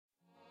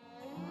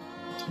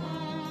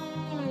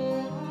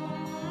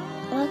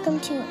welcome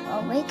to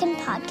Awaken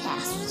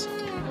Podcast.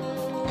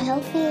 I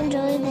hope you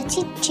enjoy the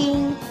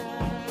teaching.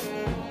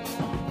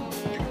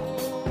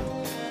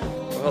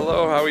 Well,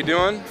 hello, how are we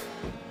doing?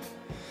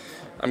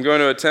 I'm going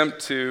to attempt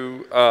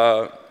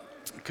to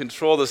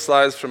control the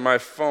slides from my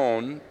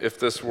phone, if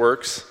this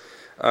works.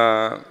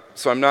 So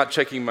I'm not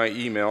checking my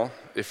email,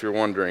 if you're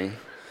wondering.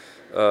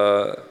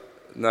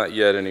 Not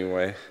yet,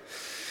 anyway.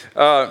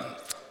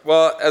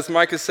 Well, as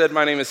Micah said,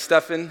 my name is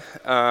Stefan.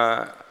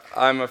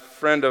 I'm a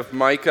friend of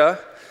Micah,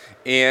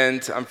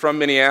 and I'm from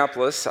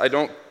Minneapolis. I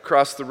don't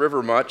cross the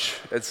river much,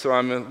 and so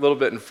I'm a little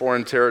bit in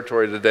foreign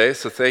territory today,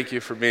 so thank you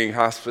for being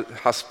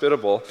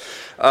hospitable.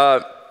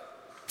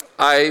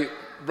 I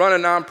run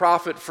a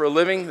nonprofit for a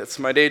living. That's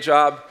my day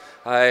job.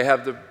 I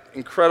have the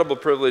incredible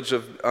privilege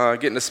of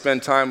getting to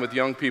spend time with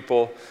young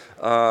people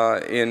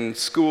in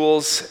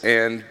schools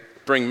and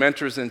bring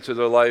mentors into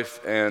their life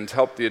and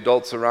help the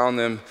adults around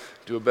them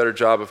do a better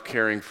job of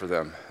caring for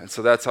them. And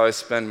so that's how I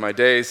spend my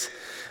days.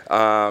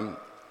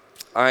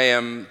 I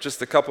am,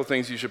 just a couple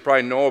things you should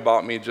probably know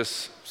about me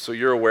just so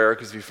you're aware,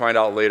 because if you find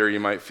out later, you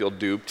might feel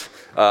duped.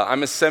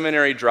 I'm a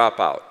seminary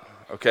dropout,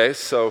 okay?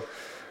 So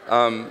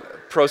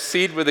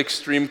proceed with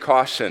extreme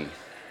caution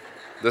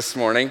this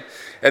morning.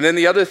 And then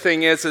the other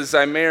thing is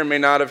I may or may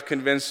not have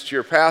convinced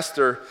your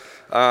pastor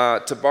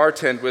to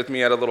bartend with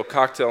me at a little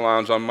cocktail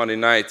lounge on Monday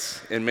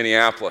nights in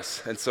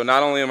Minneapolis. And so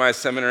not only am I a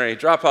seminary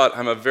dropout,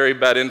 I'm a very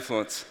bad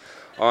influence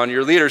on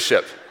your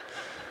leadership.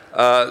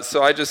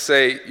 So I just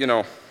say,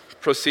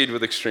 proceed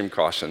with extreme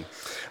caution.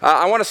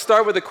 I want to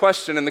start with a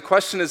question, and the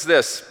question is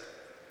this: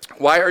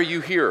 why are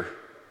you here?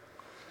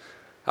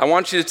 I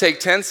want you to take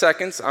 10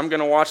 seconds. I'm going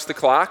to watch the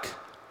clock.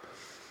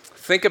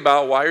 Think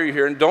about why are you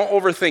here, and don't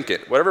overthink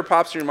it. Whatever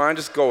pops in your mind,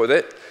 just go with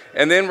it.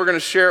 And then we're going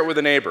to share it with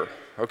a neighbor,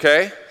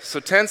 okay?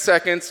 So 10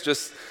 seconds,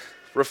 just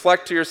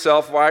reflect to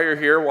yourself why you're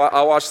here.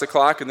 I'll watch the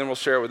clock, and then we'll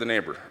share it with a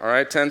neighbor. All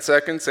right, 10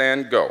 seconds,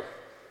 and go.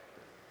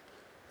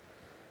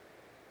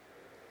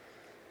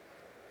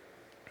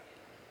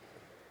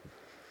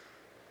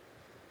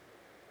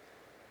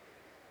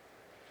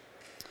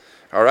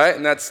 All right,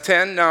 and that's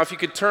 10. Now, if you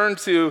could turn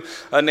to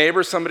a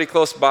neighbor, somebody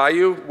close by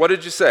you, what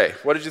did you say?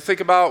 What did you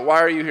think about?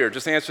 Why are you here?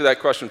 Just answer that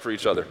question for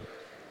each other.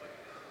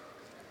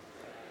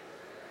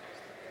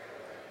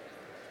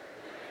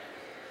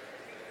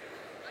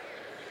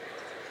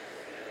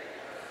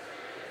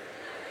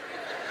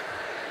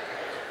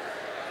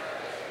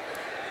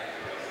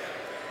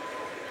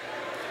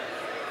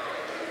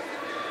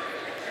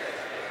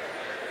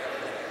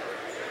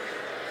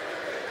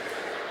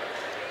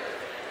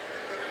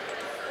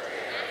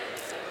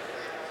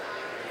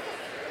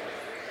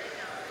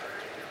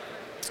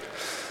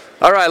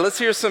 All right, let's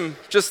hear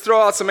just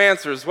throw out some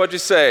answers. What'd you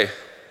say?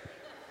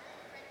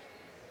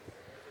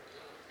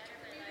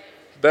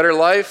 Better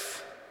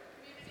life?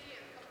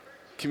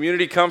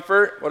 Community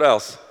comfort? What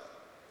else?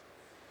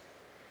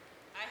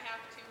 I have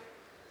to.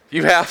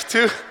 You have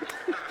to?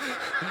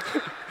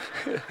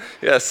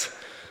 Yes.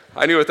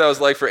 I knew what that was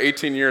like for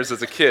 18 years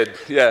as a kid.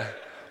 Yeah.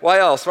 Why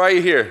else? Why are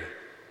you here?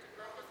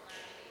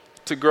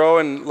 To grow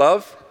and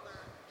love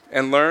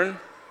and learn?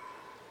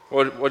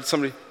 What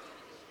somebody...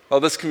 Oh,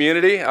 this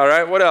community? All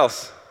right, what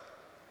else?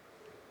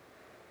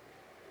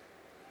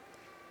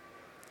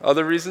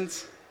 Other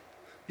reasons?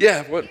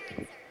 Yeah, what?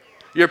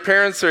 Your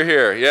parents are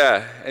here,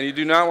 yeah. And you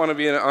do not want to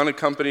be an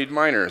unaccompanied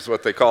minor is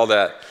what they call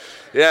that.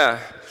 Yeah.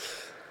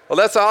 Well,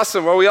 that's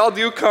awesome. Well, we all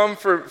do come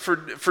for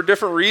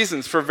different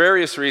reasons, for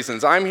various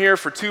reasons. I'm here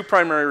for two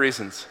primary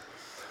reasons.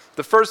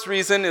 The first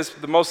reason is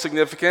the most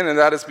significant, and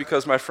that is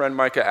because my friend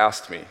Micah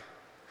asked me.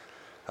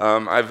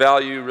 I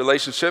value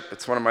relationship.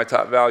 It's one of my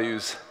top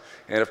values.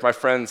 And if my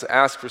friends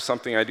ask for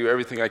something, I do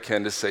everything I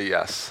can to say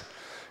yes.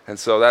 And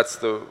so that's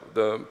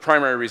the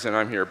primary reason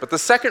I'm here. But the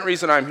second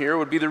reason I'm here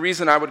would be the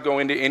reason I would go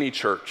into any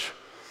church.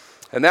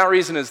 And that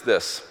reason is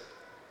this: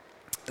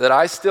 that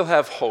I still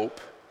have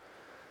hope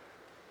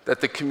that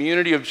the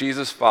community of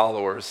Jesus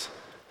followers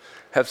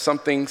have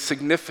something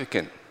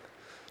significant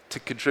to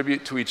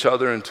contribute to each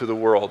other and to the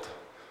world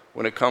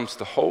when it comes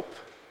to hope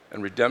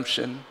and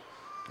redemption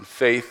and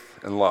faith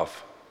and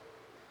love.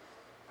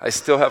 I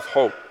still have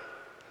hope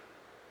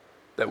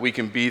that we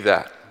can be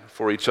that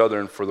for each other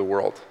and for the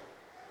world.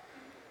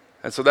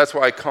 And so that's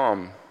why I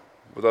come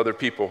with other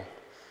people.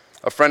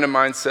 A friend of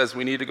mine says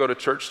we need to go to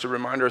church to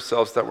remind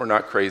ourselves that we're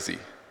not crazy.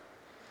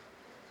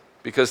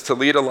 Because to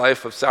lead a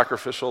life of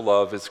sacrificial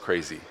love is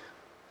crazy.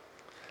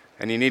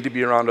 And you need to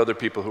be around other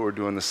people who are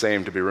doing the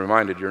same to be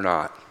reminded you're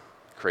not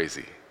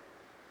crazy.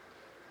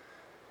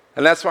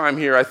 And that's why I'm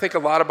here. I think a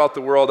lot about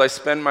the world. I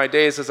spend my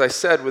days, as I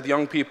said, with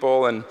young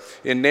people and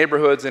in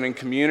neighborhoods and in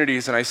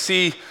communities, and I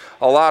see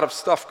a lot of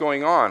stuff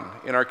going on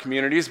in our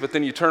communities, but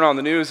then you turn on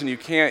the news and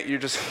you're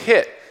just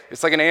hit.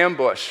 It's like an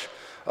ambush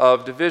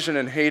of division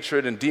and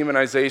hatred and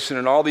demonization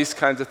and all these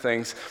kinds of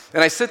things.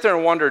 And I sit there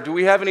and wonder, do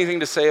we have anything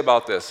to say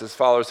about this as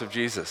followers of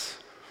Jesus?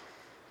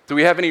 Do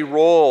we have any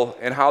role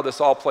in how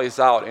this all plays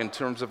out in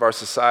terms of our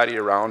society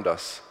around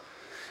us?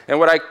 And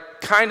what I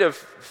kind of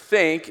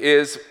think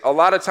is a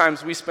lot of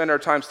times we spend our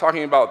times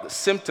talking about the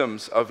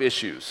symptoms of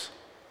issues.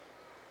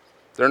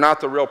 They're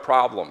not the real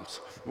problems.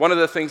 One of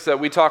the things that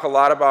we talk a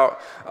lot about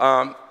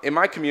in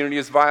my community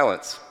is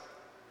violence.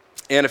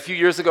 And a few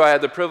years ago, I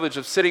had the privilege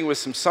of sitting with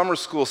some summer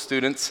school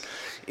students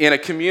in a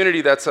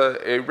community that's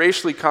a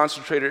racially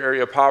concentrated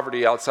area of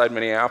poverty outside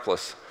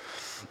Minneapolis.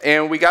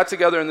 And we got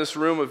together in this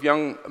room of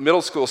young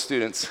middle school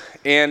students,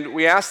 and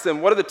we asked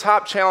them, what are the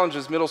top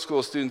challenges middle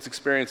school students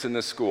experience in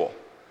this school,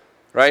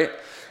 right?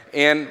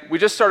 And we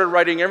just started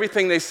writing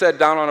everything they said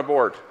down on a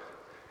board.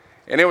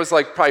 And it was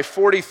like probably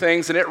 40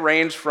 things, and it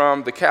ranged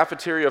from the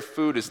cafeteria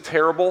food is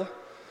terrible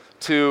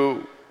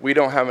to we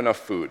don't have enough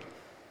food.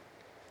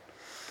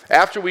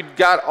 After we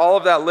got all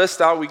of that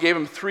list out, we gave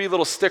them 3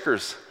 little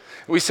stickers.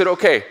 We said,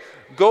 okay,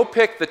 go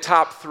pick the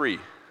top 3.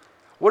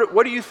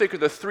 What do you think are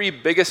the 3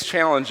 biggest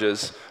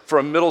challenges for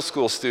a middle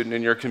school student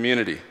in your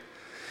community?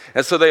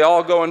 And so they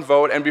all go and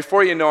vote, and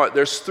before you know it,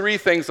 there's 3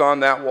 things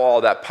on that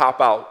wall that pop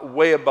out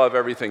way above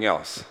everything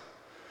else.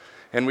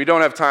 And we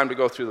don't have time to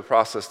go through the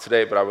process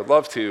today, but I would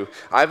love to.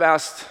 I've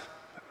asked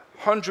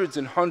hundreds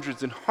and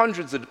hundreds and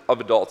hundreds of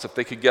adults if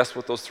they could guess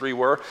what those 3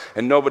 were,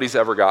 and nobody's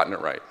ever gotten it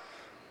right.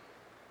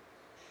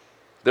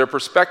 Their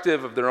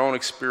perspective of their own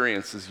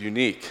experience is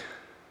unique.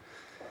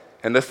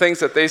 And the things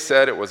that they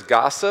said, it was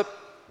gossip,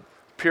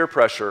 peer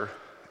pressure,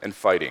 and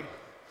fighting.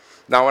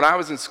 Now, when I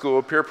was in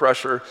school, peer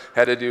pressure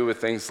had to do with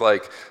things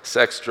like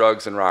sex,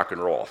 drugs, and rock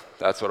and roll.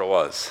 That's what it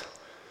was.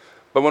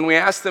 But when we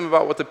asked them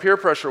about what the peer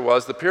pressure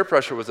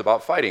was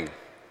about fighting.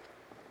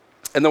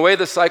 And the way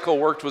the cycle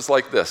worked was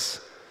like this.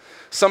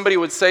 Somebody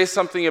would say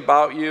something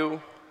about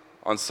you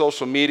on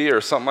social media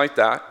or something like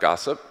that,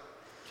 gossip,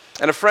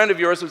 and a friend of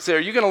yours would say, are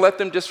you going to let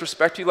them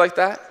disrespect you like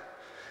that?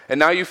 And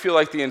now you feel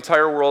like the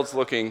entire world's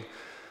looking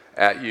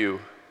at you.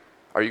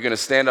 Are you going to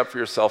stand up for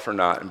yourself or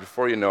not? And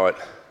before you know it,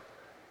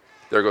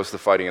 there goes the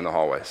fighting in the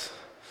hallways.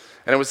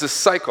 And it was this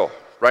cycle,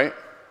 right?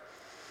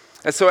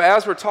 And so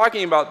as we're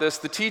talking about this,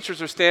 the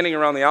teachers are standing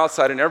around the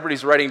outside and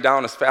everybody's writing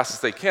down as fast as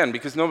they can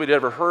because nobody had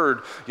ever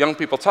heard young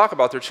people talk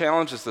about their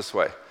challenges this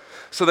way.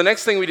 So the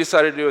next thing we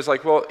decided to do is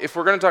like, well, if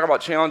we're going to talk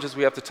about challenges,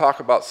 we have to talk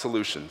about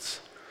solutions.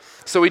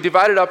 So we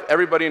divided up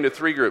everybody into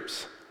 3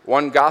 groups.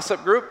 1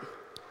 gossip group,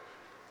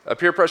 a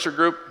peer pressure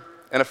group,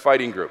 and a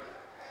fighting group.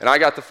 And I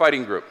got the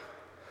fighting group.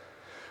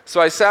 So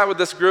I sat with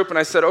this group and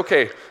I said,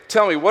 okay,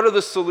 tell me, what are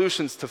the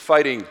solutions to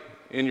fighting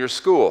in your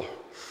school?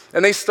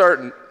 And they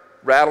start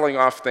rattling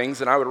off things,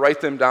 and I would write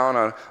them down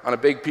on a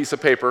big piece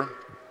of paper.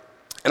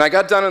 And I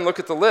got done and looked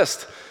at the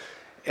list,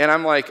 and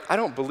I'm like, I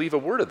don't believe a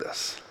word of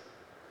this.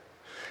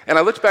 And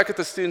I looked back at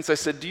the students, I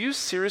said, do you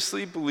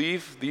seriously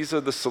believe these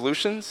are the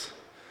solutions?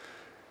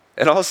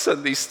 And all of a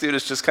sudden, these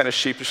students just kind of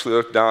sheepishly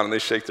look down and they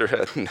shake their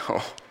head,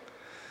 no.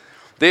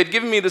 They had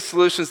given me the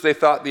solutions they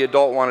thought the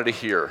adult wanted to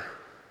hear.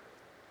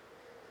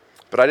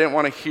 But I didn't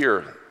want to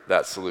hear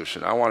that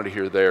solution. I wanted to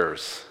hear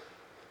theirs.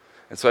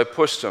 And so I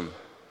pushed them.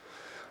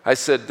 I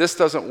said, this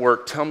doesn't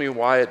work. Tell me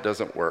why it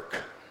doesn't work.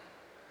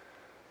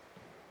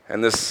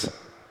 And this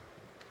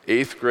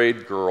 8th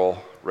grade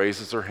girl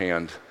raises her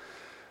hand,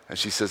 and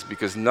she says,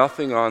 because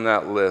nothing on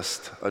that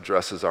list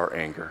addresses our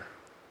anger.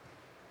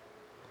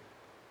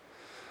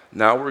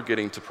 Now we're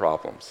getting to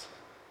problems.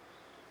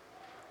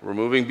 We're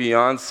moving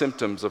beyond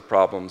symptoms of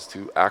problems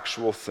to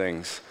actual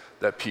things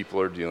that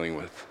people are dealing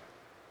with.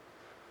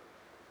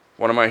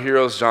 One of my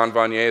heroes, Jean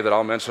Vanier, that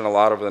I'll mention a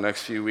lot over the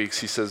next few weeks,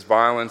 he says,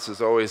 violence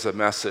is always a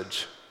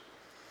message.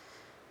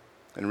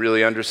 And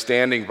really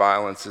understanding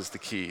violence is the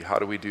key. How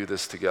do we do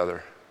this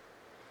together?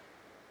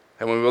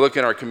 And when we look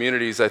in our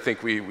communities, I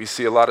think we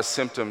see a lot of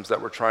symptoms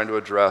that we're trying to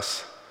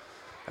address,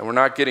 and we're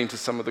not getting to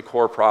some of the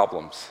core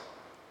problems.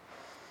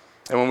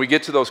 And when we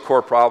get to those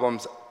core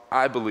problems,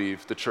 I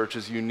believe the church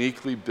is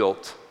uniquely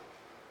built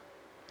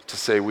to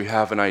say we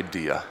have an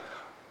idea.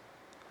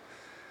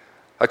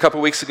 A couple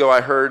weeks ago,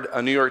 I heard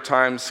a New York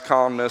Times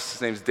columnist,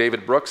 his name's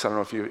David Brooks. I don't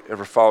know if you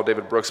ever follow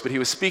David Brooks, but he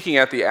was speaking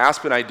at the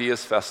Aspen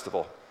Ideas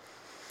Festival.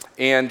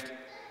 And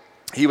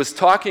he was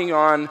talking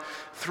on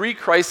 3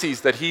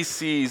 crises that he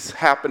sees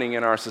happening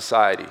in our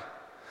society.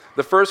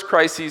 The first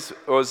crisis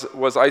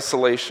was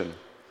isolation.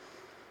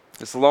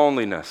 It's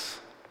loneliness.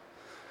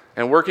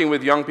 And working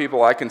with young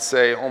people, I can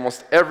say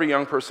almost every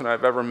young person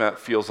I've ever met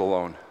feels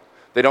alone.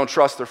 They don't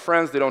trust their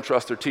friends, they don't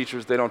trust their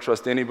teachers, they don't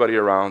trust anybody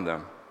around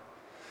them.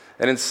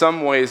 And in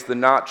some ways, the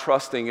not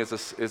trusting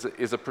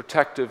is a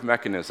protective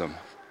mechanism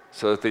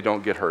so that they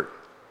don't get hurt.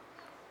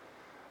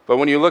 But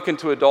when you look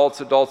into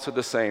adults are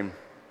the same.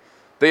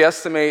 They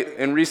estimate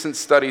in recent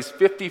studies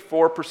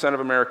 54% of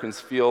Americans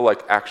feel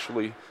like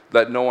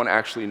that no one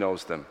actually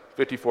knows them.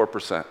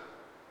 54%.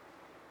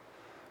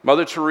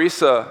 Mother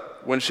Teresa,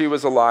 when she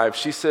was alive,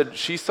 she said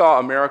she saw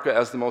America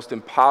as the most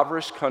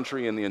impoverished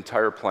country in the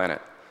entire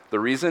planet. The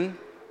reason?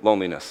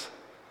 Loneliness.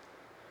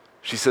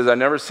 She says, I've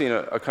never seen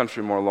a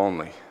country more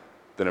lonely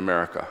than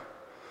America.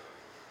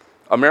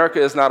 America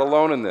is not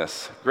alone in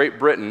this. Great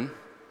Britain,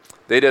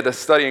 they did a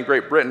study in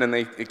Great Britain, and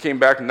it came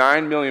back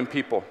 9 million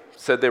people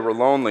said they were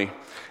lonely.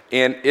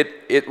 And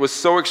it was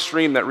so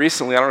extreme that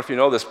recently, I don't know if you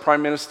know this,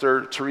 Prime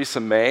Minister Theresa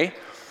May,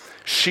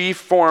 she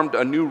formed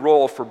a new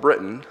role for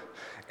Britain,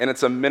 and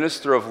it's a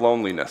minister of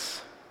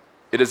loneliness.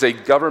 It is a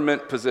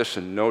government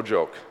position, no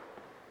joke,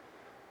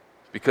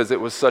 because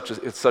it's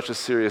such a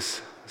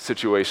serious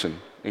situation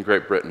in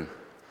Great Britain.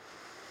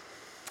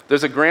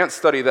 There's a grant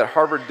study that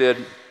Harvard did.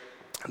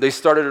 They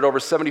started it over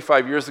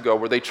 75 years ago,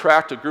 where they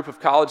tracked a group of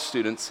college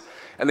students,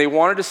 and they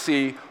wanted to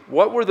see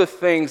what were the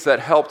things that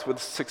helped with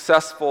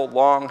successful,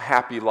 long,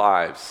 happy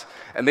lives.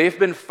 And they've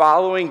been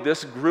following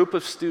this group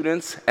of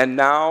students, and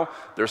now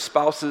their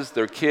spouses,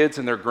 their kids,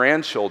 and their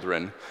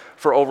grandchildren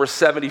for over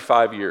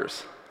 75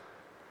 years.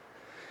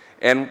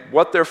 And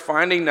what they're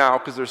finding now,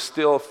 because there's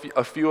still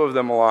a few of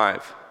them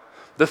alive,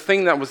 the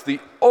thing that was the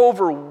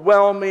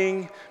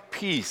overwhelming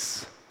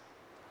piece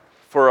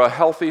for a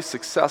healthy,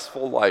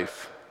 successful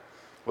life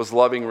was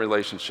loving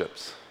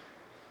relationships.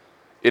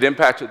 It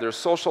impacted their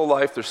social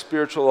life, their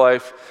spiritual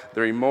life,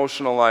 their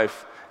emotional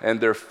life, and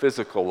their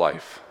physical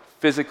life.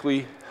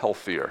 Physically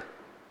healthier.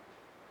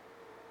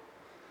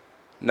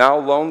 Now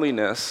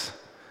loneliness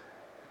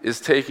is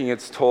taking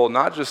its toll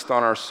not just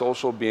on our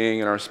social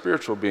being and our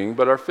spiritual being,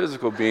 but our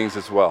physical beings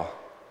as well.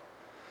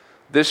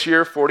 This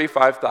year,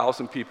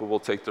 45,000 people will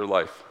take their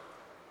life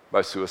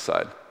by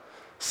suicide.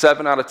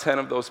 7 out of 10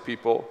 of those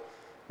people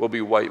will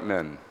be white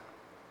men.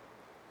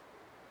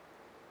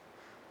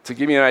 To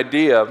give you an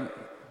idea,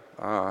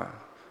 I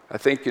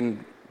think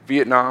in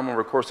Vietnam,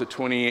 over the course of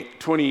 20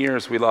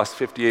 years, we lost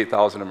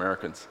 58,000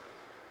 Americans.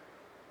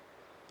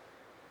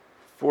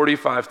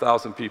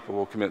 45,000 people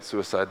will commit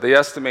suicide. They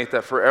estimate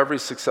that for every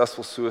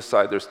successful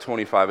suicide, there's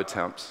 25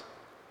 attempts.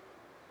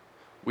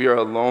 We are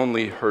a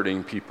lonely,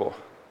 hurting people.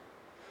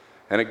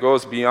 And it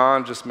goes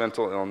beyond just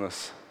mental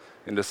illness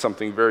into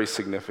something very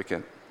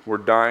significant. We're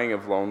dying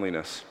of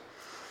loneliness.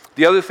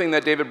 The other thing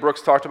that David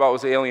Brooks talked about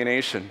was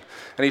alienation.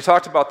 And he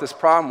talked about this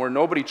problem where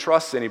nobody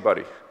trusts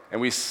anybody. And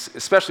we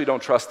especially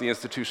don't trust the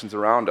institutions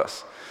around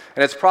us.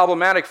 And it's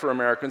problematic for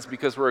Americans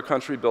because we're a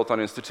country built on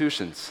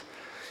institutions.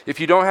 If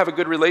you don't have a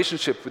good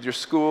relationship with your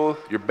school,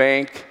 your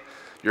bank,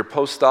 your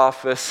post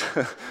office,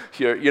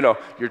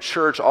 your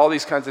church, all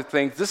these kinds of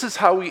things, this is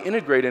how we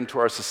integrate into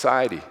our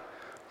society.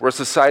 We're a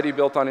society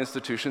built on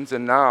institutions,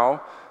 and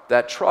now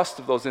that trust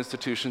of those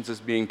institutions is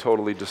being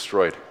totally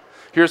destroyed.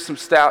 Here's some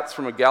stats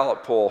from a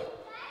Gallup poll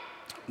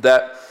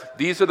that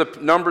these are the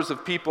numbers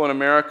of people in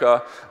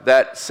America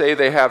that say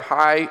they have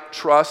high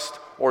trust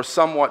or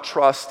somewhat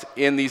trust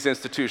in these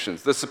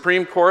institutions. The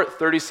Supreme Court,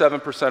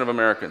 37% of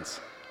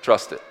Americans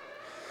trust it.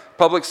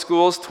 Public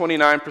schools,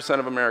 29%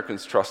 of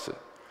Americans trust it.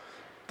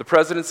 The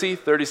presidency,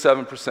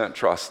 37%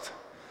 trust.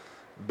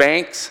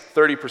 Banks,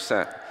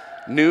 30%.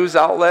 News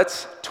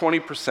outlets,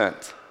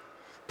 20%.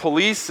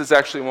 Police is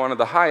actually one of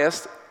the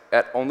highest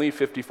at only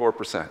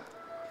 54%.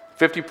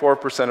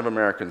 54% of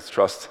Americans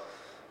trust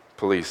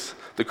police.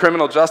 The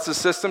criminal justice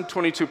system,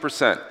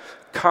 22%.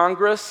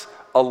 Congress,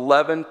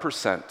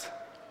 11%.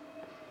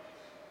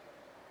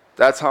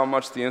 That's how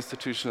much the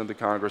institution of the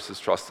Congress is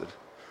trusted.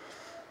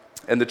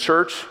 And the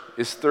church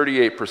is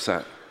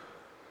 38%.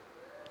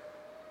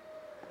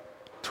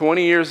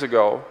 20 years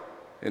ago,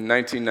 in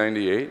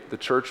 1998, the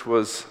church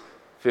was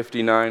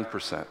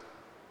 59%.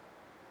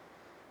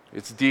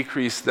 It's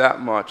decreased that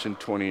much in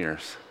 20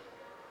 years.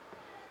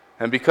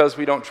 And because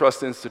we don't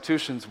trust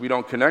institutions, we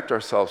don't connect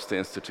ourselves to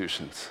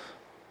institutions.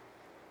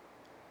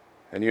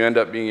 And you end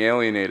up being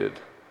alienated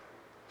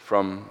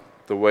from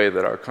the way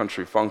that our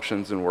country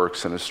functions and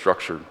works and is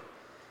structured.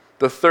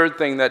 The third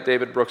thing that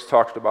David Brooks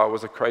talked about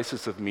was a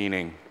crisis of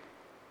meaning.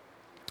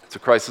 It's a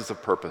crisis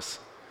of purpose.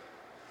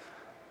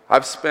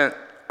 I've spent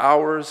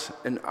hours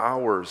and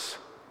hours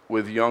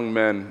with young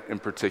men in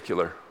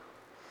particular,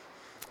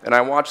 and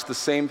I watched the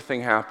same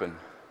thing happen.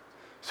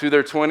 Through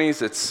their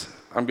 20s, it's,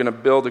 I'm going to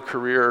build a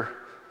career,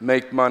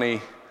 make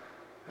money,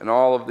 and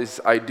all of these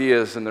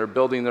ideas, and they're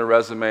building their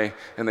resume,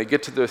 and they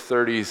get to their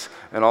 30s,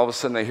 and all of a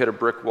sudden they hit a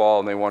brick wall,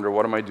 and they wonder,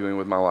 what am I doing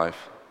with my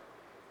life?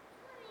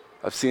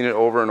 I've seen it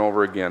over and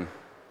over again.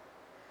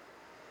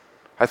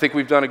 I think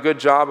we've done a good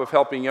job of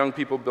helping young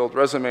people build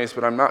resumes,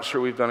 but I'm not sure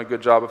we've done a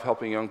good job of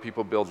helping young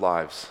people build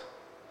lives.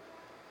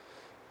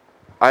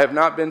 I have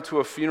not been to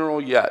a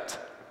funeral yet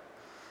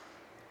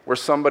where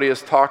somebody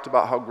has talked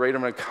about how great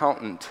of an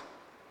accountant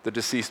the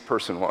deceased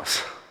person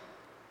was.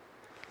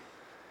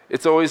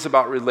 It's always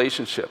about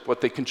relationship,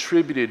 what they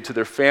contributed to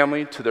their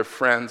family, to their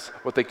friends,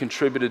 what they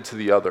contributed to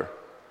the other.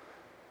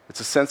 It's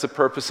a sense of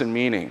purpose and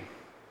meaning.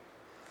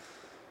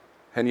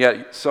 And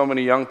yet, so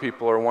many young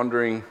people are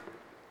wondering,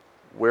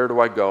 where do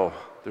I go?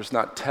 There's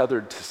not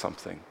tethered to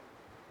something.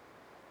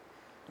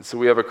 And so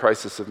we have a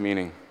crisis of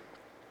meaning.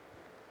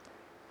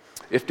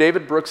 If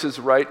David Brooks is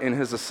right in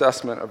his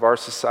assessment of our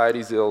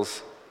society's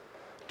ills,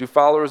 do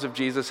followers of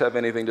Jesus have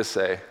anything to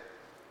say?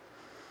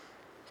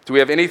 Do we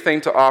have anything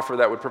to offer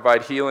that would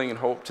provide healing and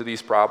hope to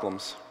these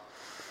problems?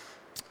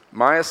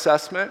 My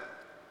assessment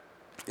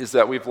is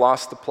that we've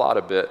lost the plot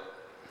a bit.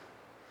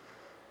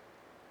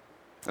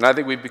 And I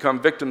think we've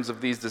become victims of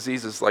these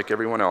diseases like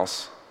everyone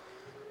else.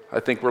 I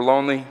think we're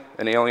lonely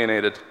and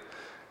alienated,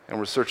 and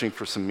we're searching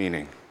for some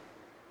meaning.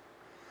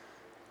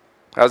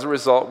 As a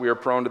result, we are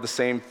prone to the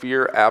same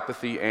fear,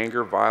 apathy,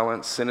 anger,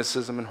 violence,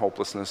 cynicism, and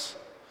hopelessness.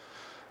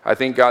 I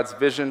think God's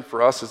vision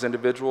for us as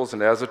individuals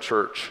and as a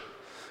church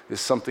is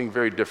something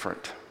very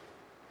different.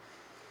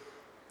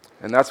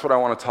 And that's what I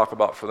want to talk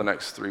about for the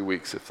next 3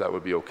 weeks, if that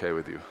would be okay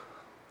with you.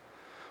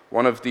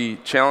 One of the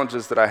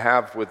challenges that I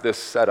have with this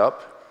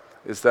setup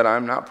is that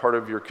I'm not part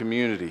of your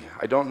community.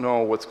 I don't know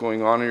what's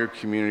going on in your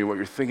community, what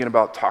you're thinking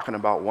about, talking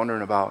about,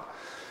 wondering about.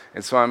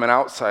 And so I'm an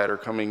outsider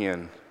coming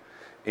in.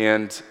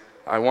 And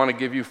I want to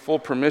give you full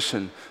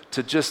permission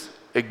to just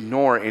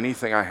ignore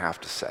anything I have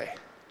to say.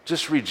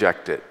 Just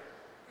reject it.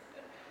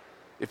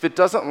 If it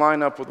doesn't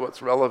line up with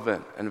what's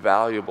relevant and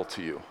valuable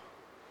to you,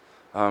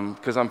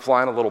 because I'm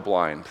flying a little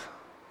blind,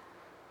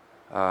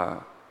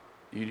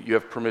 you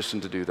have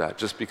permission to do that.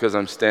 Just because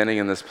I'm standing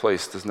in this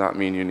place does not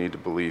mean you need to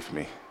believe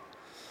me.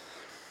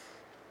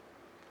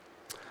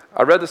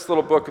 I read this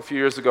little book a few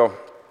years ago.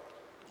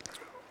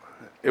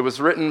 It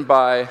was written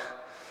by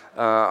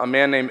a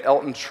man named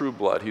Elton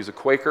Trueblood. He's a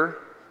Quaker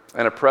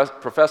and a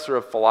professor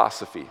of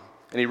philosophy.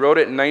 And he wrote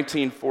it in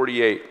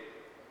 1948.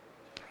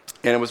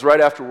 And it was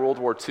right after World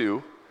War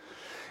II.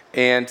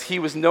 And he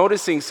was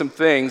noticing some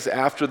things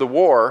after the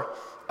war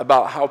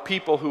about how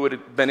people who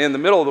had been in the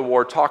middle of the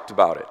war talked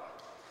about it.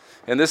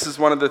 And this is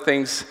one of the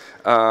things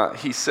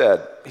he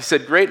said. He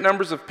said, "Great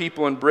numbers of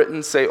people in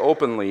Britain say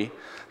openly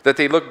that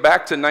they look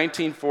back to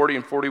 1940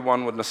 and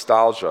 41 with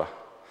nostalgia.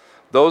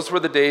 Those were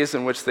the days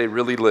in which they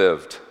really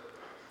lived.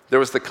 There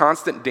was the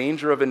constant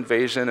danger of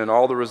invasion and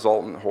all the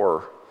resultant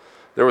horror.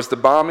 There was the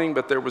bombing,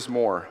 but there was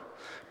more.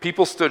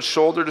 People stood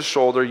shoulder to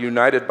shoulder,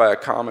 united by a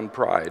common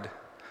pride.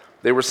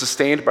 They were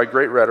sustained by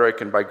great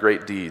rhetoric and by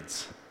great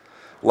deeds.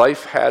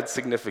 Life had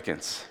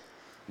significance.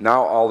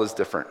 Now all is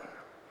different.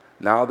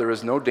 Now there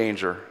is no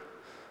danger,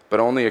 but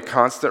only a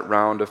constant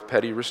round of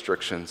petty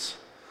restrictions.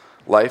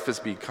 Life has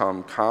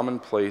become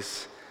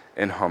commonplace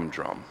and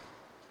humdrum."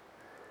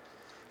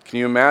 Can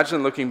you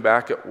imagine looking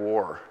back at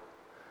war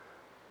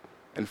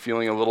and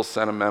feeling a little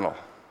sentimental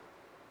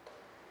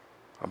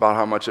about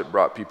how much it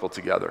brought people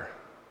together?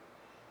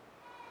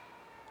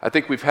 I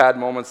think we've had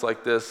moments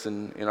like this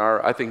in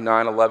our, I think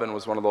 9/11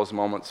 was one of those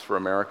moments for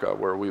America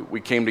where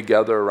we came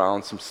together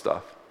around some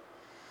stuff.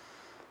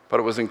 But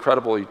it was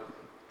incredibly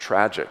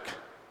tragic.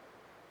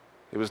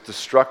 It was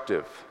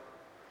destructive.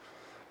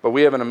 But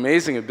we have an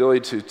amazing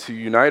ability to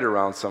unite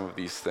around some of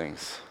these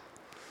things.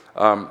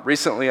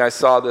 Recently I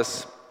saw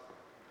this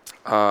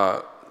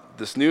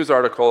news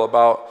article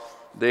about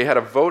they had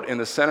a vote in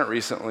the Senate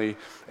recently,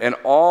 and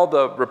all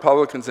the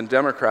Republicans and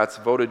Democrats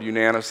voted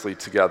unanimously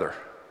together.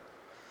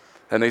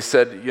 And they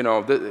said,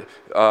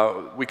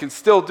 we can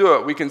still do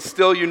it. We can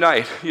still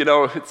unite.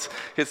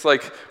 It's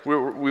like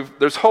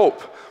there's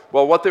hope.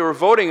 Well, what they were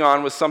voting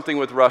on was something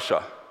with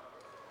Russia.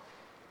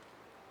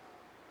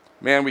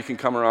 Man, we can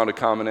come around a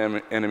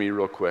common enemy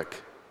real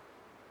quick.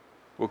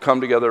 We'll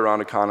come together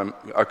around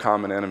a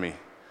common enemy.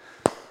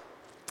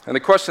 And the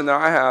question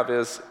that I have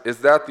is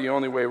that the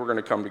only way we're going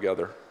to come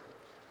together?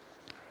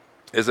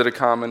 Is it a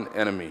common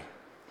enemy?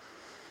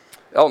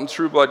 Elton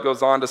Trueblood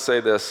goes on to say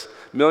this: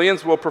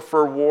 "Millions will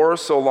prefer war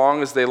so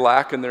long as they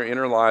lack in their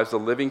inner lives a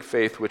living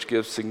faith which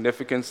gives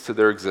significance to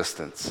their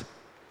existence."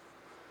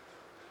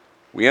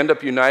 We end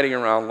up uniting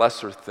around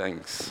lesser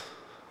things.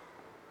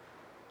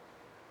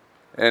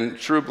 And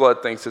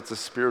Trueblood thinks it's a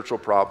spiritual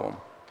problem,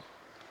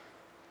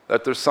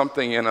 that there's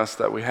something in us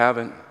that we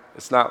haven't,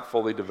 it's not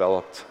fully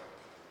developed.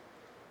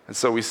 And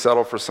so we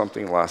settle for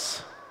something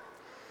less.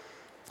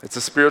 It's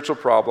a spiritual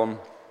problem.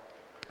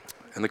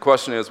 And the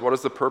question is, what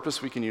is the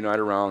purpose we can unite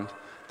around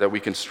that we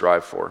can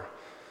strive for?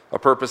 A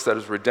purpose that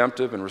is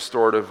redemptive and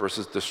restorative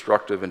versus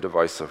destructive and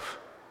divisive.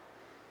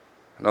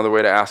 Another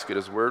way to ask it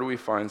is, where do we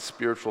find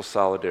spiritual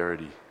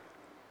solidarity?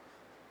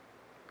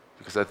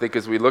 Because I think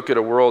as we look at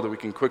a world, we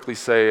can quickly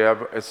say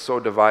it's so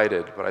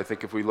divided, but I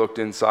think if we looked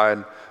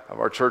inside of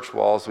our church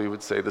walls, we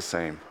would say the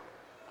same.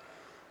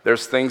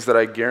 There's things that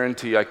I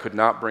guarantee I could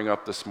not bring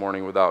up this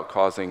morning without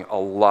causing a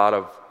lot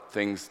of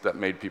things that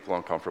made people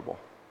uncomfortable.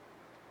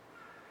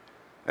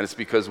 And it's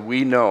because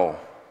we know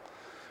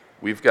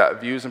we've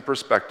got views and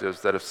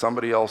perspectives that if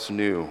somebody else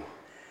knew,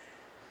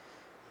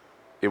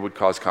 it would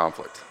cause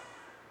conflict.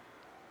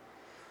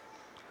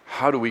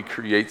 How do we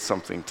create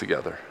something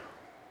together?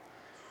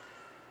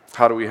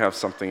 How do we have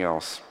something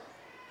else?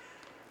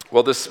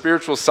 Well, this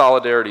spiritual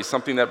solidarity,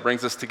 something that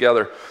brings us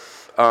together,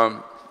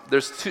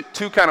 there's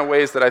two kind of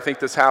ways that I think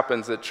this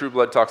happens that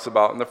Trueblood talks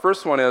about. And the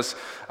first one is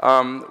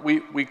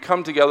we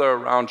come together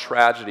around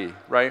tragedy,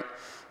 right?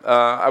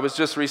 I was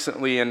just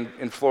recently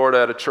in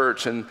Florida at a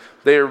church, and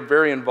they are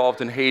very involved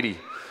in Haiti.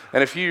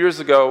 And a few years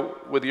ago,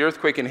 with the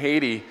earthquake in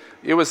Haiti,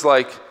 it was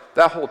like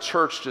that whole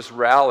church just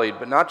rallied,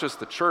 but not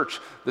just the church.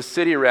 The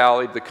city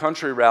rallied, the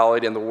country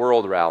rallied, and the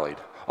world rallied.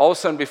 All of a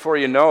sudden, before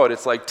you know it,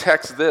 it's like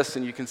text this,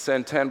 and you can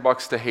send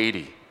 $10 to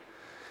Haiti.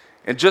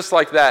 And just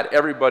like that,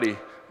 everybody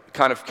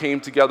kind of came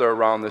together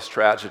around this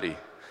tragedy.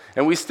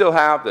 And we still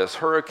have this,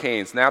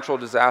 hurricanes, natural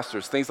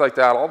disasters, things like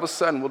that. All of a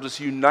sudden, we'll just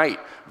unite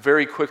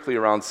very quickly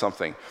around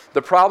something.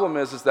 The problem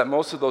is that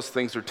most of those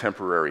things are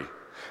temporary.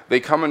 They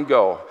come and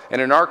go.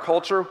 And in our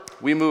culture,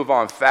 we move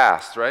on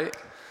fast, right?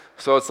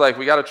 So it's like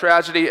we got a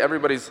tragedy,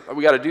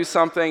 we got to do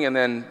something, and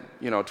then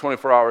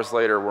 24 hours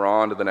later we're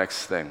on to the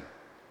next thing.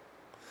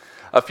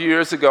 A few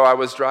years ago, I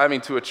was driving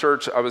to a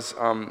church.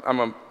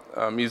 I'm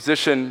a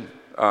musician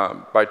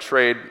by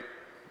trade.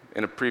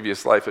 In a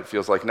previous life, it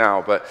feels like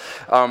now. But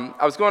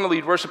I was going to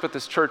lead worship at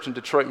this church in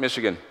Detroit,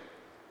 Michigan.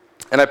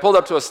 And I pulled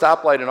up to a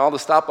stoplight, and all the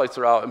stoplights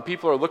are out, and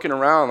people are looking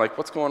around like,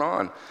 what's going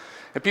on?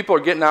 And people are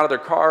getting out of their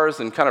cars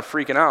and kind of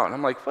freaking out. And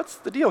I'm like, what's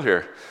the deal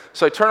here?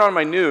 So I turn on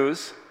my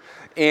news,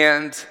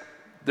 and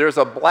there's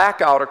a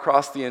blackout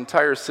across the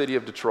entire city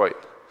of Detroit.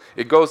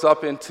 It goes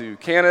up into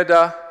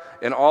Canada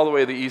and all the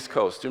way to the East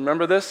Coast. Do you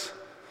remember this?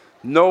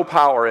 No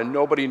power, and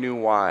nobody knew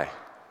why.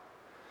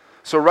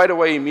 So right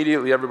away,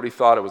 immediately, everybody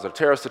thought it was a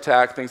terrorist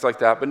attack, things like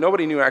that, but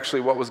nobody knew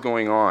actually what was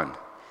going on.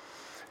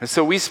 And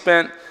so we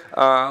spent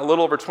a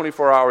little over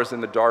 24 hours in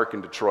the dark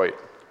in Detroit.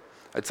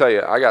 I tell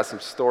you, I got some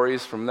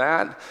stories from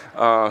that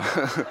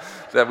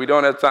that we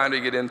don't have time to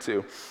get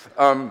into.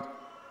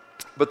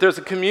 But there's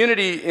a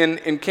community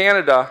in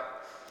Canada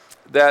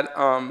that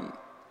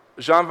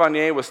Jean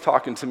Vanier was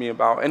talking to me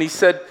about, and he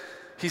said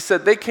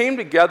they came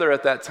together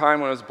at that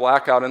time when it was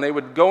blackout, and they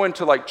would go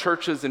into like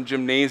churches and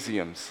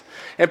gymnasiums.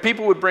 And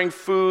people would bring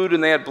food,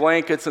 and they had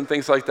blankets and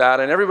things like that,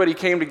 and everybody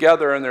came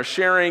together, and they're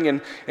sharing,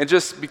 and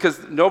just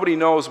because nobody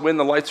knows when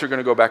the lights are going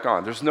to go back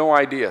on. There's no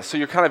idea. So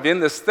you're kind of in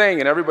this thing,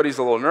 and everybody's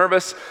a little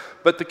nervous,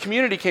 but the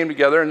community came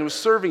together and was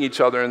serving each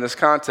other in this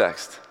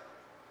context.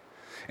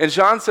 And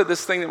Jean said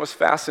this thing that was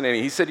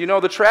fascinating. He said,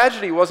 the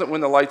tragedy wasn't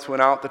when the lights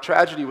went out. The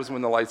tragedy was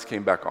when the lights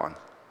came back on.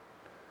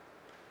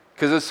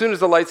 Because as soon as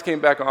the lights came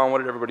back on, what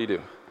did everybody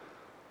do?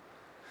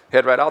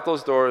 Head right out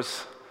those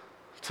doors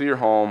to your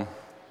home,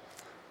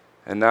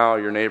 and now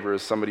your neighbor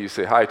is somebody you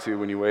say hi to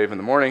when you wave in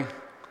the morning,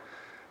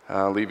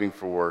 leaving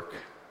for work.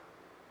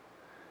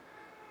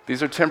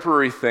 These are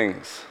temporary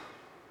things.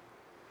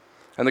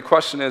 And the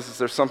question is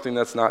there something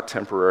that's not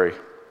temporary?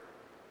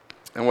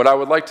 And what I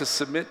would like to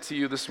submit to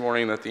you this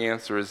morning, that the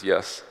answer is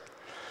yes.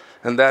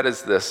 And that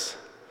is this: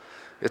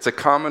 it's a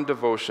common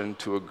devotion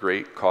to a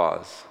great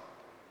cause.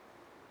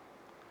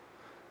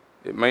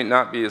 It might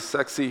not be as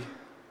sexy,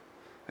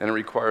 and it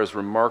requires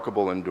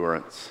remarkable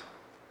endurance.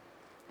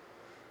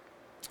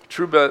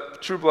 True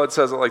Blood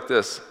says it like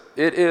this: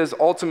 it is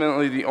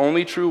ultimately the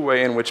only true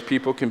way in which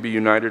people can be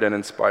united and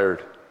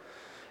inspired.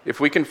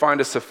 If we can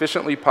find a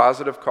sufficiently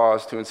positive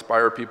cause to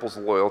inspire people's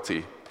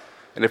loyalty,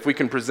 and if we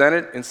can present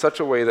it in such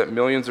a way that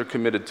millions are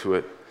committed to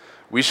it,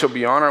 we shall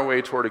be on our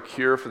way toward a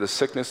cure for the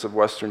sickness of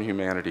Western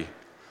humanity.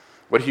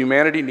 What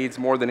humanity needs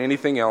more than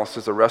anything else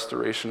is a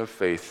restoration of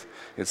faith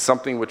in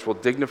something which will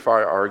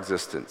dignify our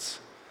existence.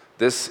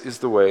 This is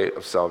the way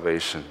of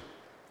salvation.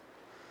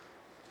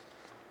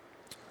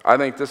 I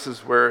think this is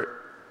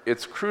where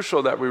it's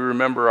crucial that we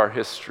remember our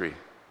history.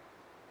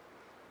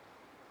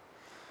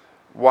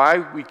 Why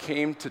we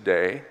came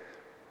today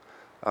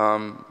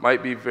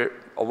might be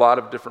a lot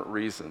of different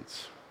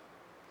reasons.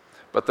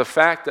 But the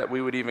fact that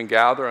we would even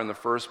gather in the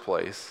first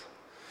place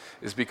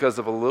is because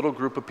of a little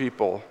group of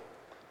people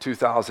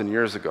 2,000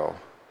 years ago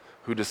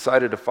who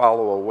decided to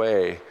follow a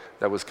way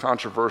that was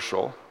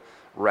controversial,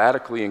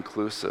 radically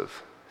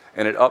inclusive,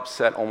 and it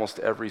upset almost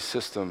every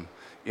system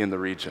in the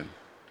region.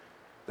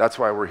 That's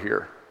why we're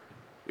here.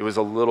 It was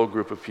a little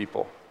group of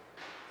people.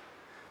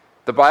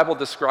 The Bible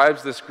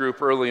describes this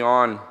group early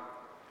on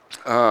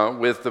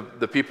with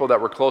the people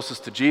that were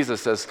closest to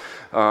Jesus as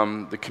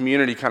the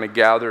community kind of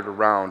gathered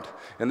around.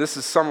 And this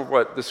is some of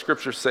what the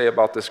scriptures say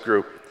about this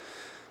group.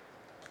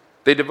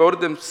 They devoted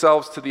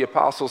themselves to the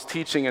apostles'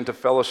 teaching and to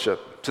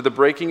fellowship, to the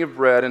breaking of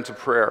bread and to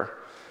prayer.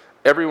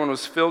 Everyone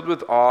was filled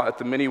with awe at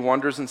the many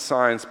wonders and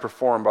signs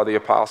performed by the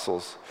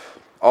apostles.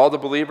 All the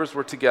believers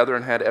were together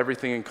and had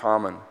everything in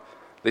common.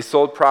 They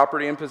sold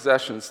property and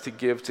possessions to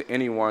give to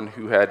anyone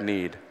who had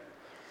need.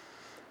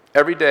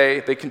 Every day,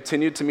 they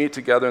continued to meet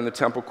together in the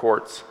temple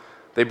courts.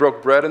 They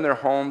broke bread in their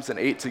homes and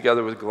ate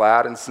together with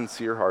glad and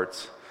sincere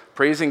hearts,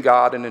 praising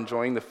God and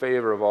enjoying the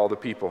favor of all the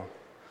people.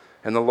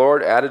 And the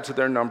Lord added to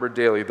their number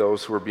daily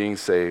those who were being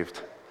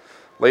saved.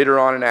 Later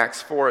on in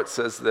Acts 4, it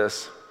says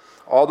this: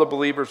 all the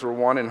believers were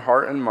one in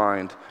heart and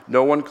mind.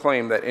 No one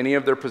claimed that any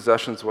of their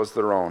possessions was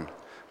their own,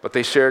 but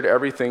they shared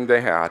everything they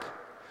had.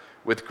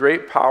 With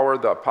great power,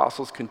 the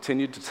apostles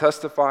continued to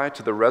testify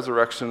to the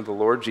resurrection of the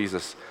Lord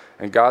Jesus,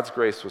 and God's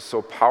grace was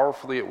so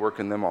powerfully at work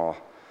in them all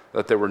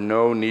that there were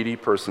no needy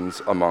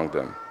persons among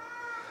them.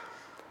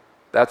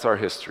 That's our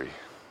history.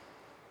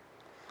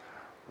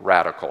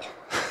 Radical.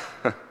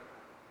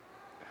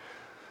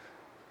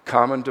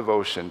 Common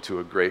devotion to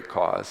a great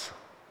cause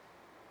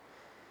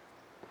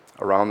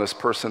around this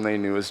person they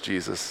knew as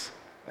Jesus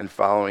and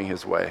following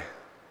his way.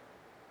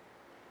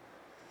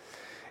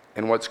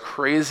 And what's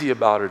crazy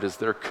about it is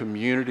their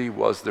community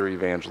was their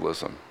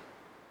evangelism.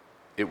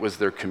 It was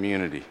their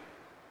community.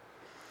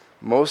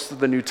 Most of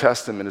the New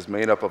Testament is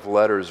made up of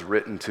letters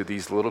written to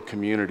these little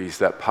communities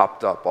that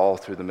popped up all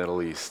through the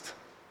Middle East.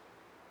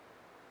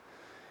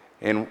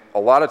 And a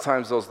lot of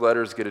times those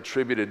letters get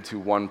attributed to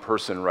one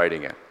person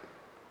writing it.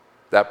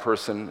 That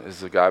person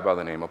is a guy by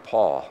the name of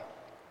Paul.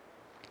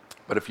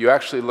 But if you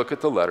actually look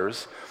at the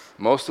letters,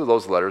 most of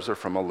those letters are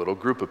from a little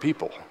group of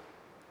people.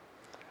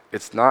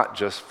 It's not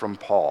just from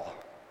Paul.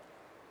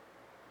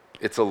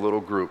 It's a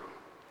little group.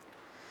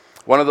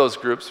 One of those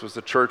groups was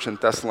the church in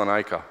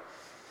Thessalonica.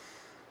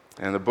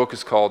 And the book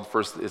is called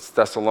it's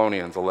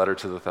Thessalonians, a letter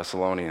to the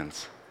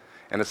Thessalonians.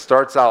 And it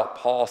starts out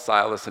Paul,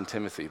 Silas, and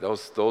Timothy.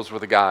 Those were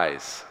the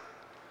guys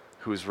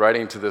who's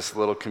writing to this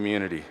little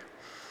community.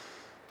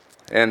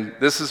 And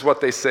this is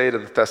what they say to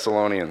the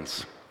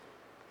Thessalonians.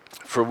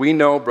 For we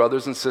know,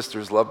 brothers and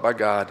sisters loved by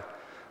God,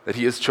 that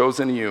he has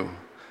chosen you,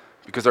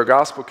 because our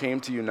gospel came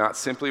to you not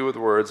simply with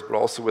words, but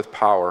also with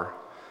power,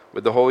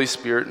 with the Holy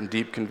Spirit and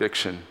deep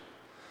conviction.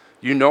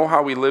 You know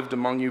how we lived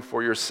among you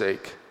for your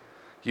sake.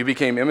 You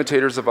became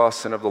imitators of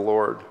us and of the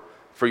Lord,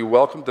 for you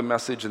welcomed the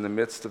message in the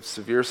midst of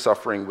severe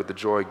suffering with the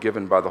joy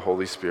given by the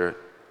Holy Spirit.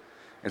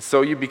 And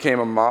so you became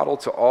a model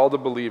to all the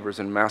believers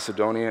in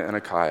Macedonia and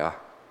Achaia.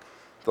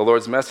 The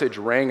Lord's message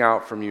rang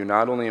out from you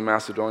not only in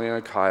Macedonia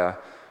and Achaia,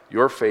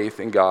 your faith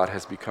in God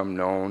has become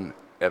known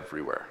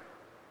everywhere.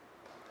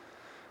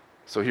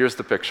 So here's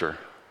the picture.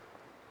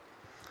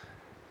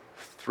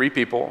 3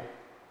 people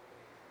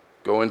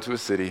go into a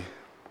city,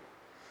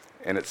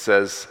 and it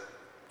says,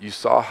 you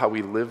saw how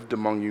we lived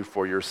among you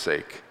for your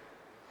sake.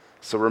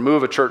 So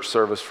remove a church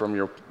service from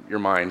your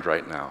mind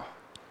right now.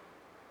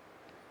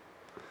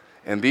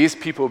 And these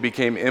people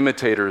became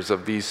imitators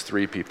of these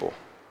 3 people.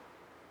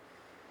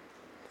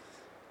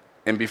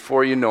 And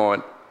before you know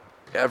it,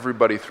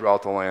 everybody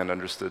throughout the land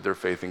understood their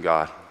faith in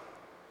God.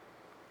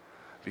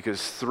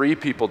 Because 3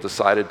 people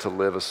decided to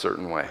live a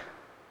certain way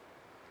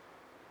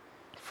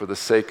for the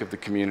sake of the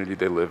community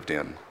they lived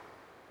in.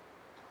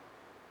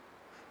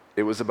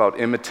 It was about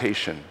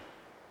imitation.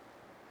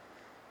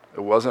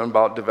 It wasn't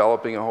about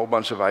developing a whole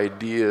bunch of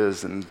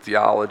ideas and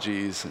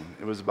theologies, and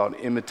it was about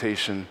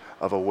imitation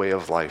of a way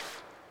of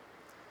life.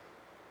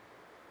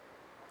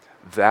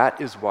 That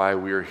is why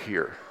we're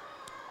here.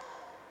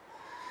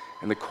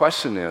 And the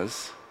question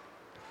is,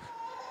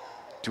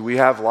 do we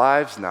have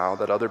lives now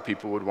that other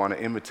people would want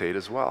to imitate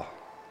as well?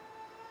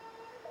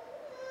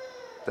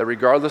 That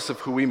regardless of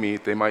who we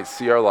meet, they might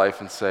see our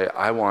life and say,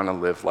 I want to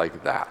live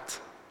like that.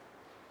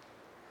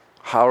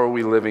 How are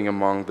we living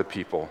among the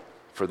people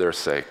for their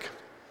sake?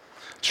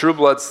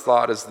 Trueblood's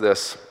thought is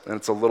this, and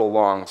it's a little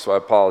long, so I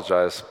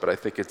apologize, but I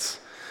think it's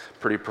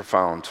pretty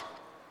profound.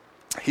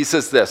 He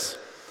says this,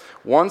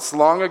 once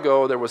long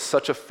ago there was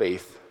such a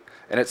faith,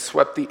 and it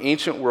swept the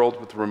ancient world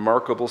with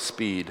remarkable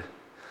speed.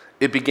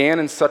 It began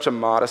in such a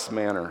modest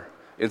manner,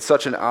 in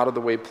such an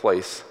out-of-the-way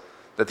place,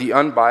 that the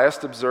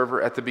unbiased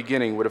observer at the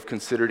beginning would have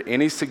considered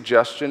any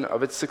suggestion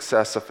of its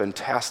success a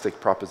fantastic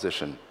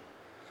proposition.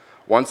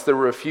 Once there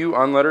were a few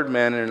unlettered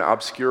men in an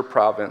obscure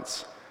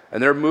province,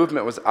 and their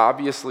movement was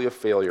obviously a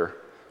failure,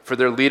 for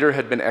their leader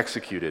had been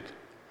executed.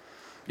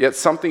 Yet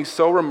something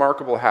so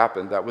remarkable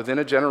happened that within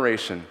a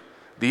generation,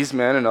 these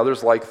men and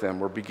others like them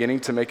were beginning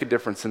to make a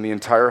difference in the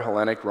entire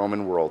Hellenic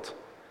Roman world.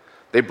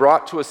 They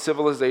brought to a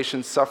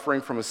civilization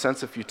suffering from a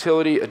sense of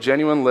futility a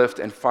genuine lift,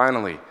 and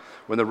finally,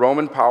 when the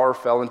Roman power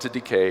fell into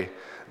decay,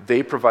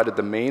 they provided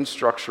the main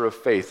structure of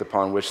faith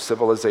upon which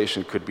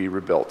civilization could be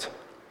rebuilt.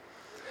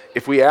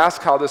 If we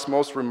ask how this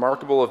most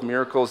remarkable of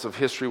miracles of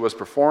history was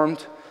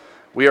performed,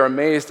 we are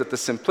amazed at the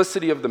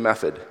simplicity of the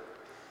method.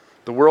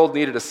 The world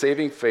needed a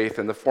saving faith,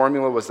 and the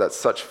formula was that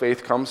such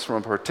faith comes from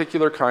a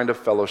particular kind of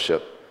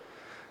fellowship.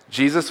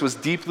 Jesus was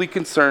deeply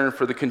concerned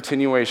for the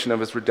continuation of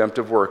his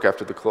redemptive work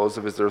after the close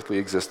of his earthly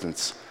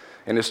existence,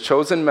 and his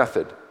chosen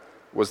method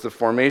was the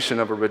formation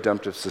of a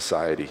redemptive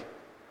society.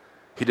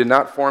 He did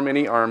not form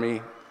any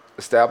army,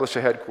 establish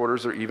a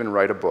headquarters, or even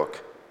write a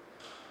book.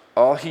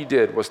 All he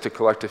did was to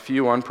collect a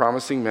few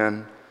unpromising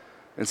men,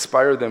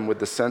 inspire them with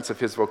the sense of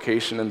his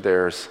vocation and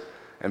theirs,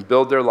 and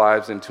build their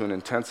lives into an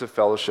intensive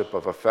fellowship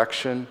of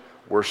affection,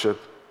 worship,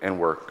 and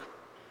work.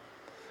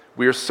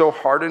 We are so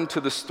hardened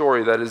to the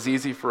story that it is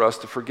easy for us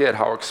to forget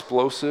how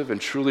explosive and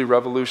truly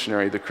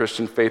revolutionary the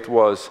Christian faith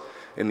was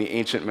in the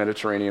ancient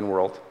Mediterranean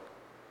world.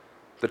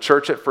 The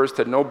church at first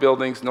had no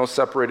buildings, no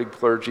separated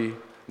clergy,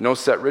 no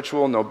set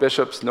ritual, no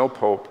bishops, no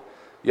pope,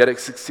 yet it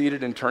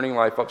succeeded in turning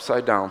life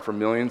upside down for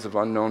millions of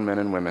unknown men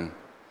and women,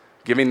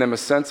 giving them a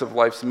sense of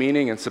life's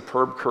meaning and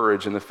superb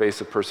courage in the face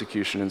of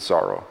persecution and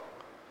sorrow.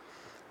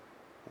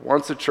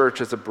 Once a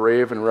church as a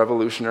brave and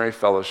revolutionary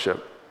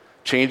fellowship,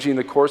 changing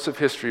the course of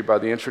history by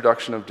the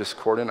introduction of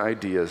discordant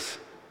ideas.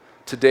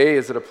 Today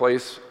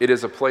it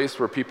is a place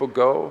where people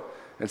go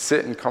and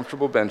sit in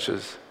comfortable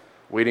benches,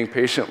 waiting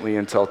patiently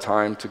until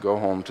time to go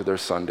home to their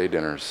Sunday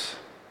dinners.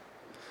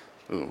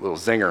 Ooh, a little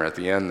zinger at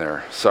the end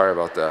there. Sorry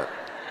about that.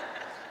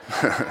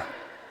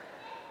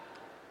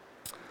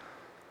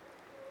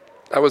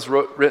 That was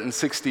written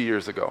 60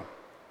 years ago.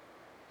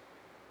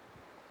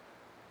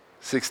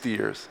 60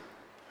 years.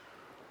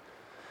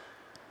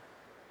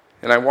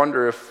 And I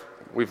wonder if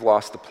we've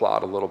lost the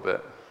plot a little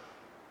bit.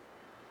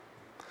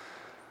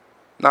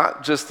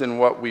 Not just in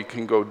what we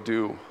can go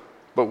do,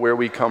 but where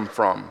we come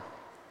from.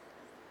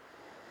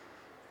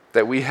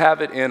 That we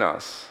have it in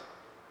us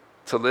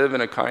to live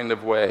in a kind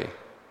of way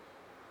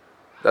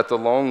that the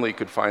lonely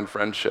could find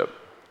friendship,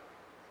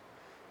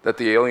 that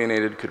the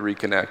alienated could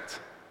reconnect,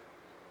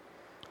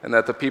 and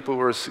that the people who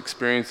were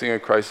experiencing a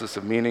crisis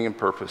of meaning and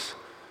purpose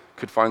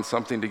could find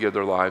something to give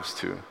their lives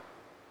to.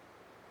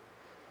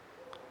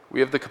 We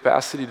have the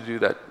capacity to do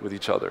that with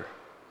each other.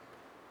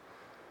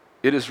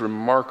 It is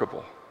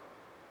remarkable.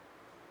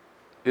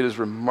 It is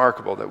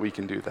remarkable that we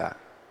can do that.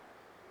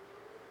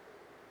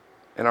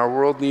 And our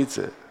world needs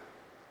it.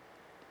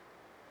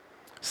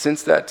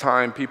 Since that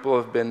time, people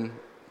have been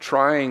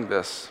trying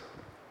this.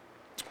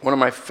 One of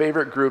my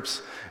favorite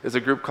groups is a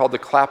group called the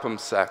Clapham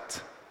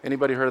Sect.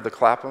 Anybody heard of the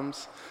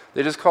Claphams?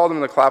 They just called them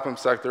the Clapham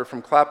Sect. They're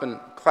from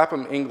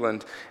Clapham,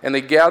 England, and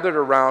they gathered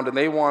around and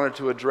they wanted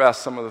to address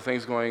some of the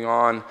things going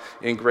on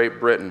in Great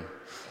Britain.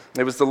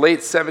 It was the late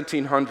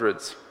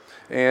 1700s,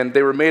 and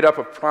they were made up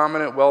of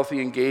prominent, wealthy,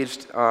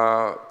 engaged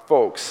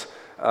folks.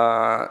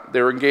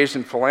 They were engaged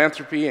in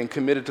philanthropy and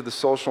committed to the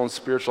social and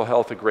spiritual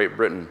health of Great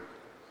Britain.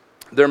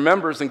 Their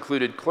members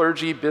included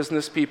clergy,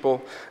 business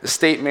people,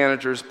 estate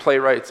managers,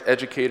 playwrights,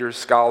 educators,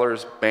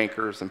 scholars,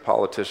 bankers, and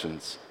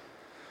politicians.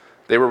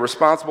 They were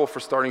responsible for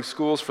starting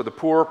schools for the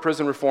poor,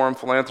 prison reform,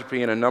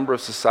 philanthropy, and a number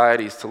of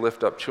societies to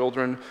lift up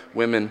children,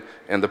 women,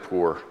 and the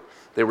poor.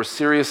 They were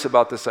serious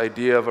about this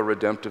idea of a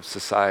redemptive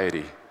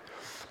society.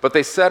 But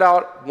they set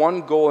out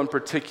one goal in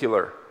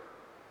particular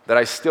that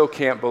I still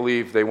can't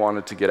believe they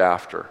wanted to get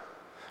after.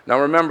 Now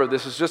remember,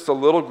 this is just a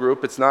little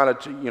group. It's not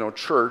a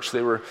church.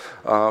 They were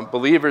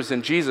believers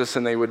in Jesus,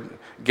 and they would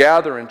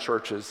gather in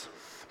churches.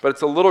 But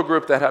it's a little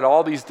group that had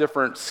all these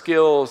different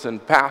skills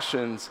and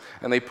passions,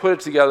 and they put it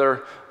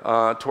together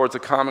towards a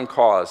common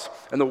cause.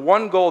 And the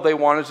one goal they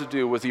wanted to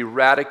do was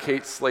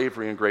eradicate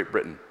slavery in Great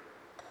Britain.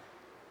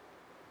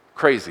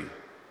 Crazy.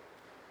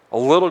 A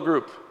little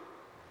group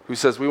who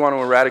says we want to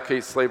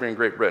eradicate slavery in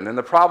Great Britain. And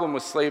the problem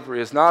with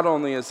slavery is not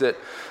only is it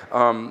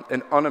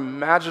an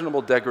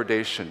unimaginable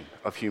degradation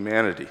of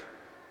humanity,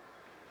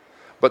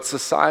 but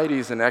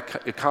societies and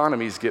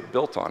economies get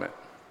built on it.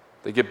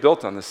 They get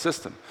built on the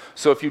system.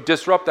 So if you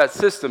disrupt that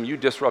system, you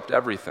disrupt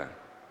everything.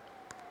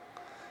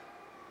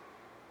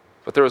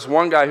 But there was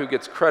one guy who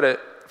gets credit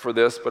for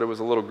this, but it was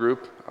a little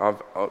group,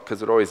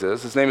 because it always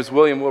is. His name is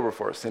William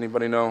Wilberforce.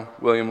 Anybody know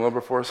William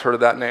Wilberforce? Heard of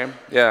that name?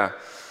 Yeah.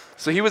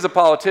 So he was a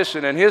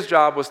politician, and his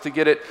job was to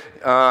get it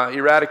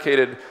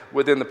eradicated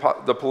within the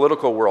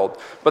political world.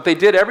 But they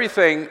did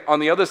everything on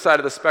the other side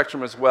of the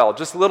spectrum as well,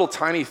 just little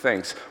tiny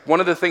things.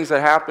 One of the things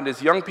that happened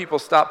is young people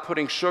stopped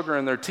putting sugar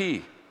in their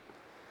tea,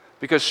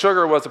 because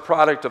sugar was a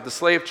product of the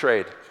slave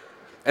trade.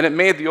 And it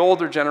made the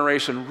older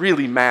generation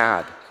really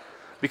mad,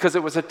 because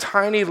it was a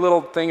tiny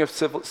little thing of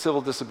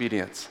civil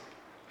disobedience.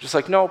 Just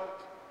like, nope,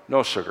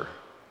 no sugar.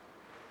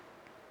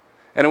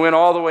 And it went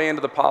all the way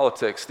into the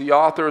politics. The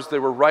authors, they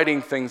were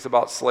writing things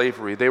about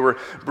slavery. They were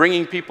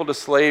bringing people to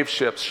slave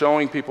ships,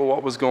 showing people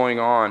what was going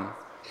on.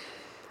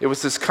 It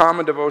was this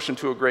common devotion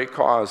to a great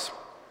cause.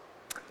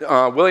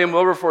 William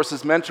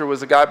Wilberforce's mentor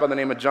was a guy by the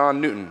name of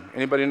John Newton.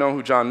 Anybody know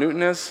who John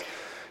Newton is?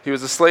 He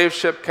was a slave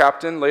ship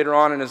captain. Later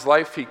on in his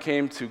life, he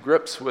came to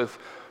grips with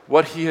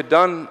what he had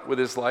done with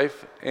his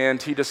life,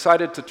 and he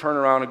decided to turn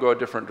around and go a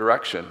different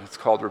direction. It's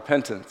called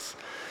repentance.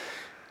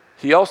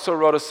 He also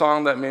wrote a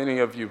song that many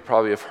of you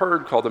probably have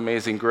heard called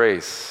Amazing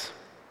Grace.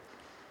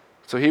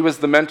 So he was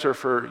the mentor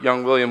for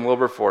young William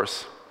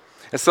Wilberforce.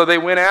 And so they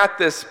went at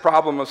this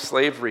problem of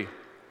slavery,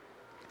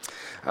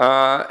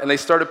 and they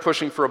started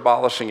pushing for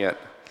abolishing it.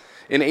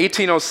 In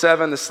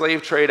 1807, the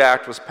Slave Trade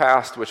Act was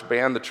passed, which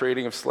banned the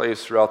trading of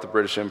slaves throughout the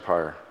British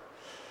Empire.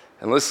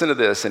 And listen to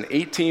this. In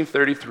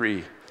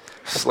 1833,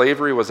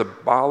 slavery was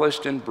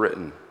abolished in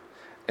Britain,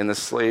 and the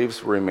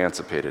slaves were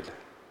emancipated.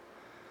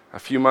 A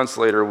few months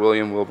later,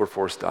 William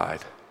Wilberforce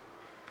died.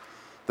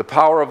 The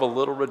power of a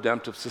little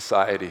redemptive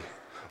society,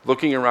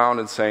 looking around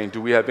and saying,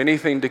 do we have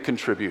anything to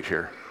contribute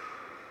here?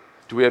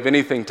 Do we have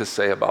anything to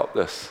say about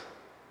this?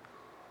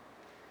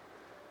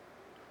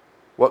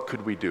 What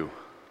could we do?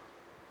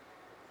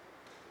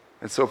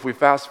 And so if we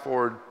fast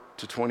forward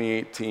to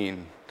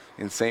 2018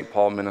 in St.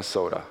 Paul,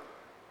 Minnesota,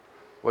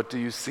 what do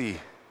you see?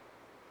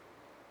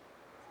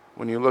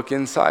 When you look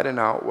inside and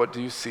out, what do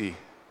you see?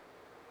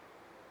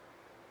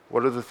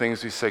 What are the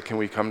things we say, can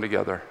we come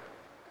together?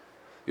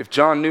 If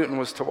John Newton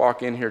was to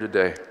walk in here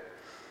today,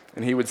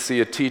 and he would see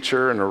a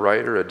teacher and a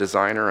writer, a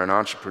designer, an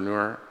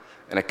entrepreneur,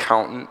 an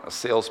accountant, a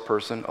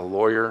salesperson, a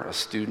lawyer, a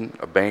student,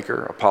 a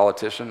banker, a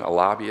politician, a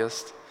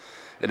lobbyist,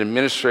 an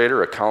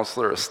administrator, a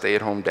counselor, a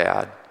stay-at-home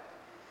dad,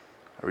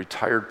 a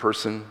retired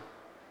person,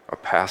 a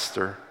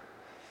pastor,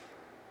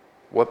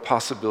 what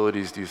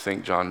possibilities do you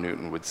think John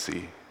Newton would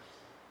see?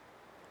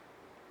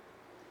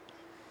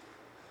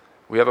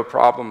 We have a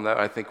problem that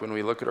I think when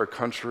we look at our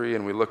country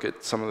and we look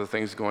at some of the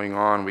things going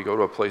on, we go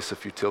to a place of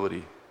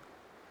futility.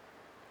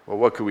 Well,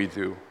 what could we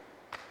do?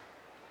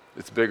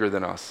 It's bigger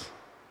than us.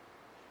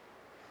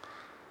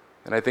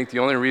 And I think the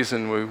only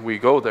reason we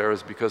go there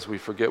is because we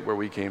forget where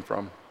we came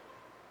from.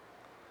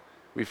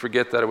 We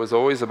forget that it was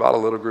always about a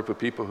little group of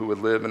people who would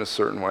live in a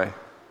certain way,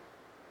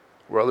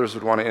 where others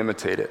would want to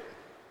imitate it.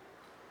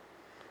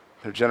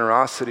 Their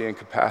generosity and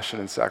compassion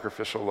and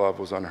sacrificial love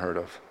was unheard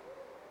of,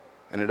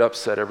 and it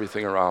upset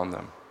everything around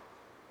them.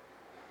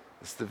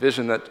 It's the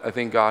vision that I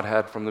think God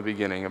had from the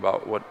beginning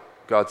about what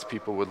God's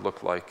people would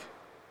look like.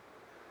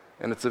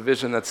 And it's a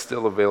vision that's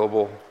still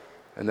available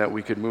and that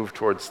we could move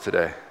towards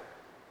today.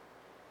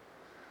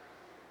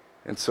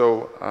 And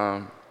so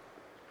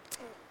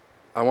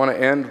I want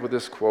to end with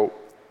this quote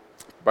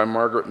by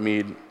Margaret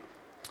Mead.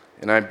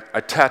 And I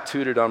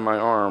tattooed it on my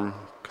arm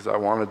because I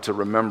wanted to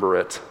remember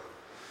it.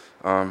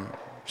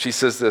 She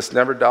says this: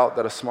 "Never doubt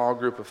that a small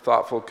group of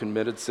thoughtful,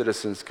 committed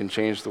citizens can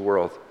change the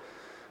world.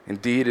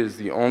 Indeed, it is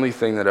the only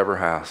thing that ever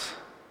has."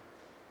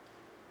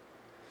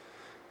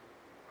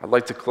 I'd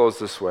like to close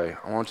this way.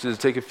 I want you to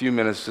take a few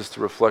minutes just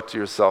to reflect to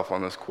yourself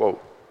on this quote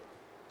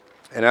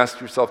and ask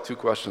yourself two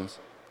questions.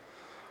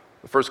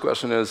 The first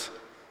question is,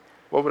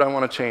 what would I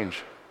want to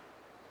change?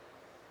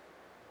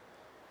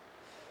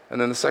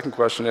 And then the second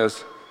question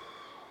is,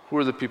 who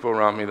are the people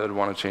around me that would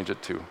want to change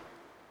it to?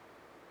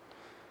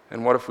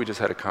 And what if we just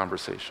had a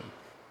conversation?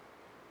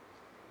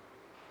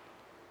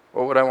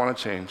 What would I want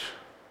to change?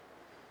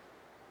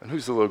 And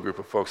who's the little group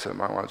of folks that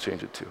might want to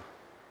change it to?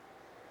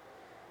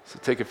 So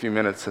take a few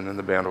minutes and then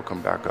the band will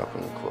come back up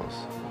and we'll close.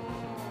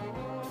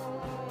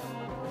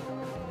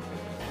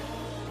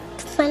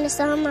 Find us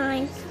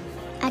online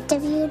at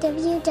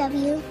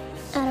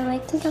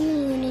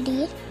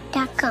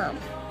www.awakencommunity.com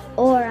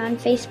or on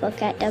Facebook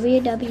at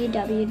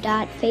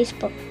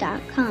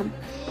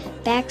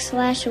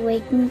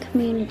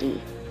www.facebook.com/awakencommunity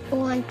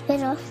or on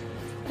Twitter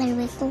at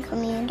Awaken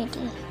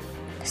Community.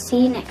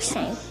 See you next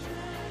time.